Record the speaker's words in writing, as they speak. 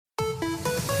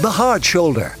The Hard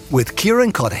Shoulder with Kieran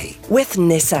with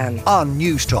Nissan on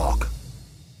News Talk.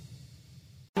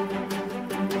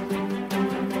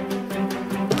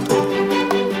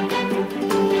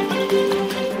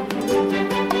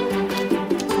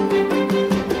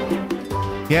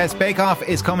 Yes, Bake Off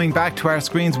is coming back to our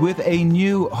screens with a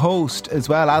new host as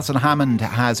well. Alison Hammond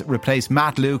has replaced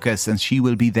Matt Lucas, and she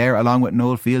will be there along with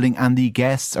Noel Fielding and the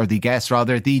judges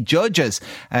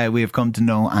we have come to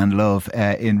know and love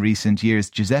in recent years.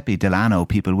 Giuseppe Dell'Anno,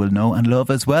 people will know and love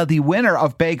as well, the winner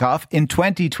of Bake Off in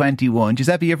 2021.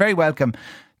 Giuseppe, you're very welcome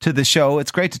to the show.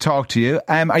 It's great to talk to you.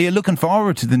 Are you looking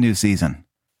forward to the new season?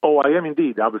 Oh, I am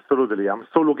indeed, absolutely. I'm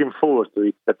so looking forward to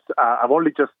it. I've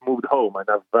only just moved home and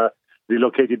I've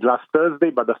relocated last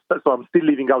Thursday, so I'm still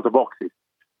living out of boxes.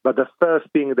 But the first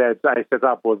thing that I set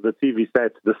up was the TV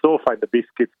set, the sofa and the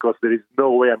biscuits, because there is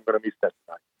no way I'm going to miss that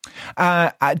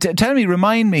tonight.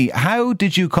 Remind me, how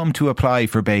did you come to apply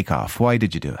for Bake Off? Why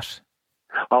did you do it?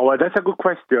 Oh, well, that's a good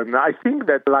question. I think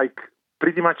that like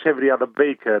pretty much every other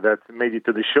baker that made it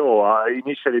to the show,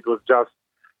 initially it was just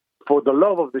for the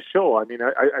love of the show. I mean,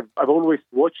 I've always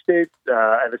watched it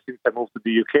ever since I moved to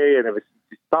the UK and ever since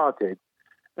it started.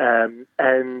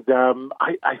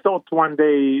 I thought one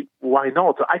day, why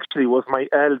not? Actually, it was my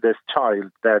eldest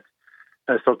child that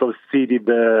sort of seeded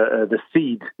the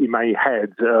seed in my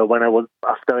head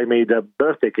after I made a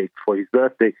birthday cake for his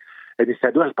birthday. And he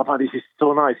said, well, Papa, this is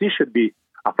so nice. You should be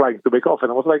applying to Bake Off.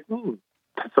 And I was like,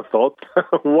 that's a thought.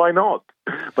 Why not?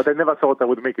 But I never thought I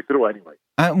would make it through anyway.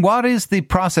 What is the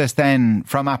process then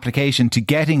from application to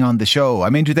getting on the show? I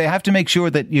mean, do they have to make sure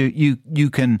that you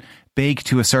can bake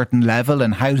to a certain level,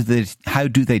 and how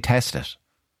do they test it?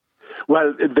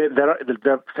 Well,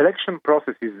 the selection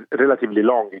process is relatively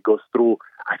long. It goes through,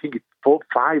 I think it's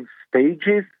 4-5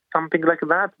 stages, something like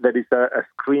that. There is a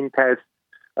screen test,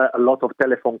 a lot of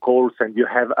telephone calls, and you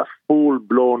have a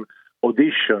full-blown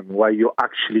audition where you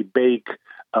actually bake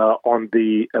on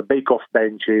the bake-off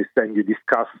benches and you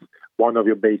discuss one of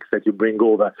your bakes that you bring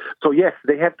over. So yes,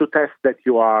 they have to test that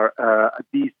you are a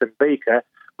decent baker,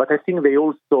 but I think they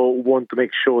also want to make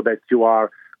sure that you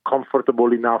are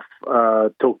comfortable enough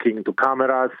talking to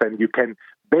cameras and you can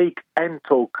bake and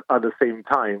talk at the same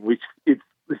time, which it's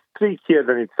trickier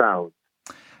than it sounds.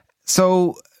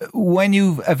 So when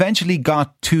you eventually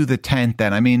got to the tent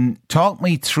then, I mean, talk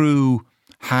me through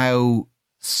how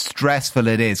stressful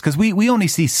it is, because we only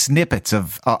see snippets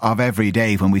of every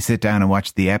day when we sit down and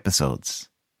watch the episodes.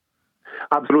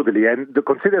 Absolutely, and to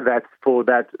consider that for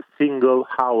that single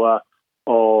hour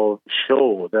of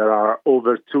show, there are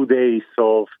over 2 days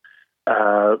of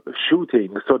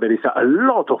shooting, so there is a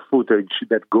lot of footage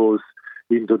that goes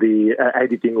into the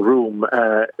editing room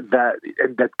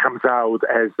that comes out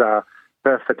as a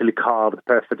perfectly carved,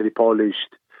 perfectly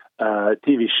polished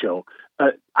TV show.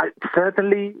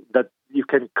 Certainly that you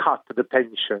can cut the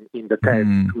tension in the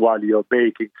tent while you're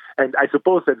baking. And I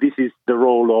suppose that this is the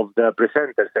role of the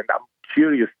presenters. And I'm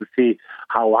curious to see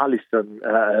how Alison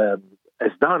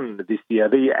has done this year.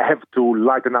 They have to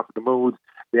lighten up the mood.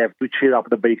 They have to cheer up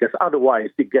the bakers. Otherwise,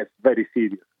 it gets very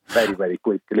serious very, very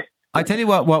quickly. I tell you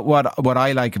what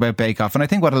I like about Bake Off, and I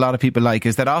think what a lot of people like,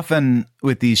 is that often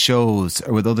with these shows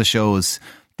or with other shows,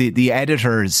 the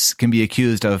editors can be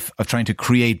accused of trying to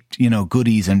create,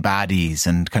 goodies and baddies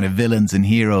and kind of villains and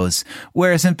heroes.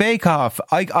 Whereas in Bake Off,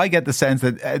 I get the sense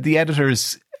that the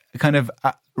editors kind of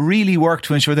really work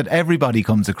to ensure that everybody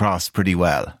comes across pretty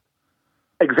well.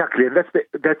 Exactly, and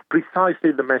that's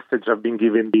precisely the message I've been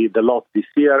giving the lot this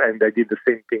year, and I did the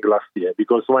same thing last year.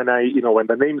 Because when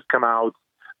the names come out,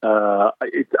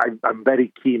 I'm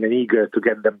very keen and eager to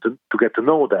get them to get to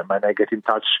know them, and I get in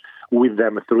touch with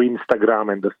them through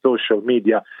Instagram and the social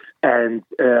media. And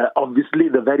obviously,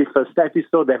 the very first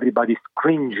episode, everybody's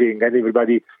cringing and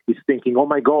everybody is thinking, "Oh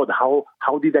my God, how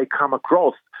did I come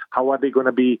across? How are they going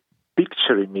to be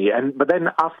picturing me?" But then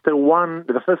after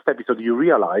the first episode, you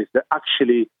realize that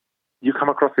actually you come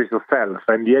across as yourself,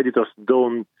 and the editors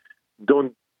don't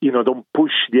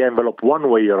push the envelope one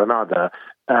way or another.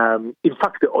 In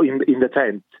fact, in the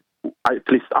tent,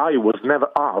 at least I was never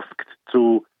asked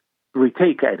to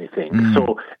retake anything.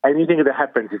 So anything that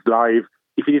happens is live.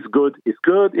 If it is good, it's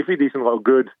good. If it isn't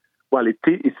good, well, it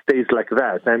stays like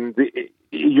that. And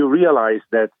you realize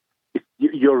that it's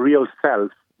your real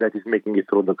self that is making it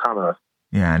through the cameras.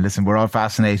 Yeah, listen, we're all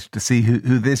fascinated to see who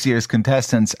this year's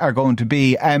contestants are going to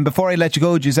be. Before I let you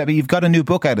go, Giuseppe, you've got a new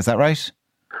book out, is that right?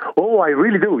 Oh, I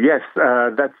really do, yes.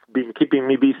 That's been keeping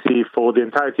me busy for the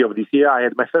entirety of this year. I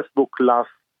had my first book last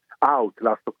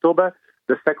October.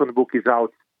 The second book is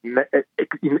out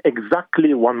in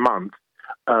exactly 1 month.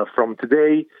 from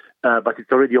today. But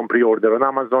it's already on pre-order on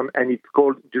Amazon, and it's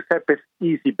called Giuseppe's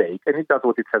Easy Bake, and it does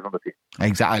what it says on the tin.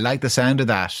 Exactly. I like the sound of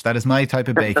that. That is my type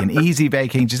of baking. Easy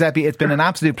baking. Giuseppe, it's been an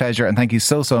absolute pleasure, and thank you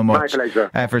so much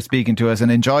for speaking to us,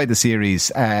 and enjoy the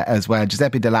series as well.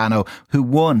 Giuseppe Dell'Anno, who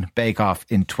won Bake Off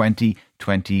in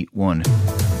 2021.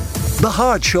 The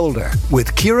Hard Shoulder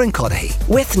with Kieran Cuddihy.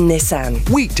 With Nissan.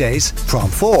 Weekdays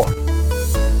from 4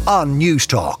 on News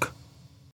Talk.